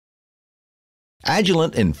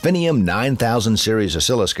Agilent Infiniium 9000 series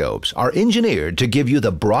oscilloscopes are engineered to give you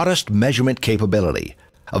the broadest measurement capability.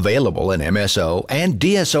 Available in MSO and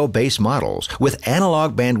DSO-based models with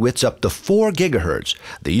analog bandwidths up to 4 GHz,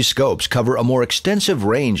 these scopes cover a more extensive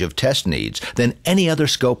range of test needs than any other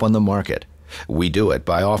scope on the market. We do it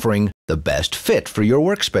by offering the best fit for your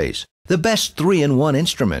workspace, the best 3-in-1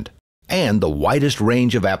 instrument, and the widest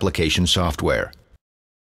range of application software.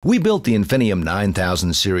 We built the Infiniium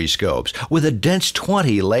 9000 series scopes with a dense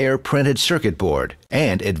 20-layer printed circuit board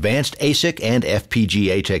and advanced ASIC and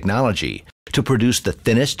FPGA technology to produce the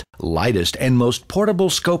thinnest, lightest, and most portable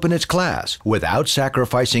scope in its class without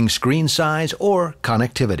sacrificing screen size or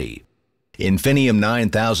connectivity. Infiniium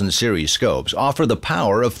 9000 series scopes offer the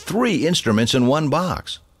power of 3 instruments in one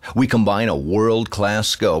box. We combine a world-class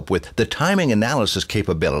scope with the timing analysis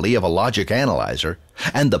capability of a logic analyzer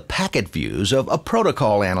and the packet views of a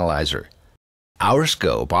protocol analyzer. Our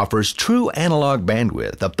scope offers true analog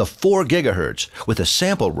bandwidth up to 4 GHz with a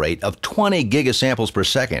sample rate of 20 gigasamples per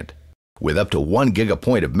second. With up to 1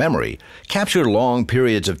 gigapoint of memory, capture long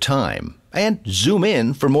periods of time and zoom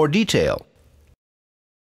in for more detail.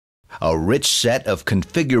 A rich set of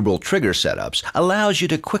configurable trigger setups allows you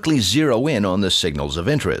to quickly zero in on the signals of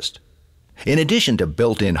interest. In addition to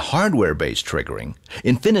built-in hardware-based triggering,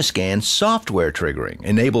 InfiniiScan software triggering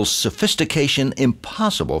enables sophistication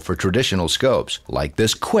impossible for traditional scopes, like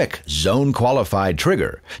this quick zone-qualified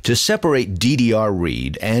trigger to separate DDR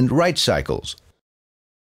read and write cycles.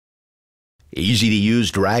 Easy-to-use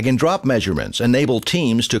drag-and-drop measurements enable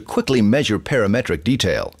teams to quickly measure parametric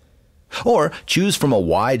detail. Or choose from a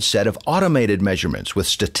wide set of automated measurements with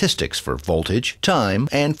statistics for voltage, time,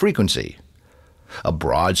 and frequency. A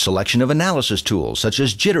broad selection of analysis tools such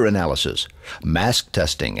as jitter analysis, mask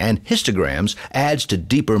testing, and histograms adds to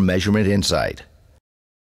deeper measurement insight.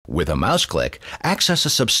 With a mouse click, access a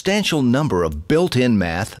substantial number of built-in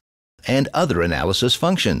math and other analysis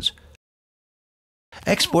functions.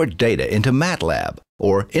 Export data into MATLAB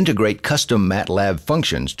or integrate custom MATLAB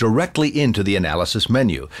functions directly into the analysis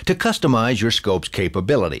menu to customize your scope's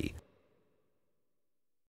capability.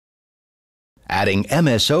 Adding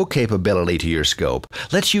MSO capability to your scope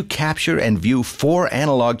lets you capture and view 4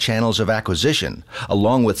 analog channels of acquisition,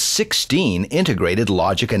 along with 16 integrated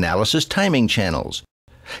logic analysis timing channels.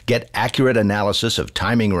 Get accurate analysis of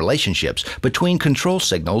timing relationships between control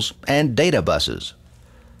signals and data buses.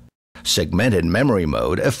 Segmented memory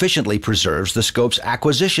mode efficiently preserves the scope's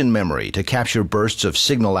acquisition memory to capture bursts of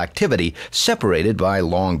signal activity separated by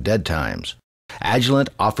long dead times. Agilent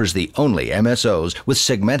offers the only MSOs with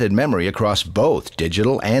segmented memory across both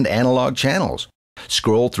digital and analog channels.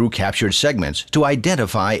 Scroll through captured segments to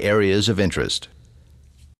identify areas of interest.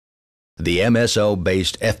 The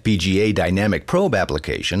MSO-based FPGA dynamic probe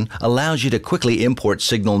application allows you to quickly import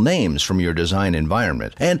signal names from your design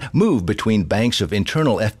environment and move between banks of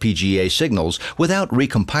internal FPGA signals without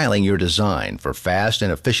recompiling your design for fast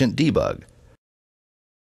and efficient debug.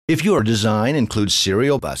 If your design includes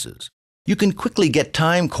serial buses, you can quickly get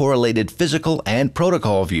time-correlated physical and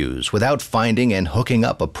protocol views without finding and hooking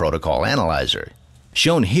up a protocol analyzer.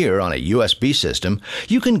 Shown here on a USB system,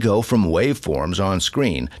 you can go from waveforms on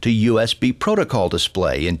screen to USB protocol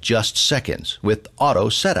display in just seconds with auto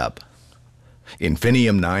setup.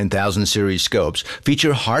 Infiniium 9000 series scopes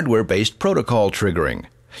feature hardware-based protocol triggering.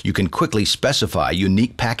 You can quickly specify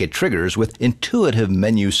unique packet triggers with intuitive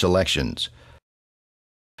menu selections.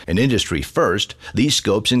 An industry first, these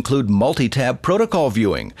scopes include multi-tab protocol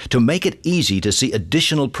viewing to make it easy to see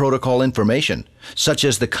additional protocol information, such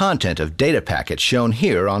as the content of data packets shown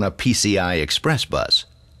here on a PCI Express bus.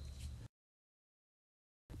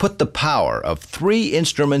 Put the power of 3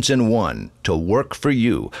 instruments in one to work for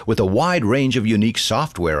you with a wide range of unique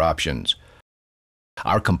software options.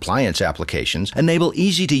 Our compliance applications enable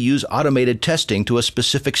easy-to-use automated testing to a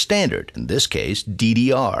specific standard, in this case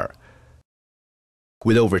DDR.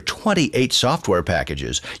 With over 28 software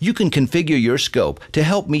packages, you can configure your scope to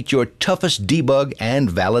help meet your toughest debug and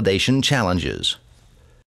validation challenges.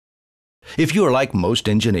 If you are like most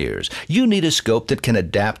engineers, you need a scope that can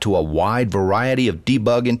adapt to a wide variety of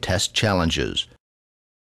debug and test challenges.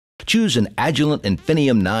 Choose an Agilent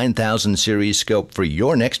Infiniium 9000 series scope for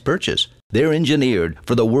your next purchase. They're engineered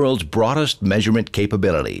for the world's broadest measurement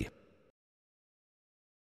capability.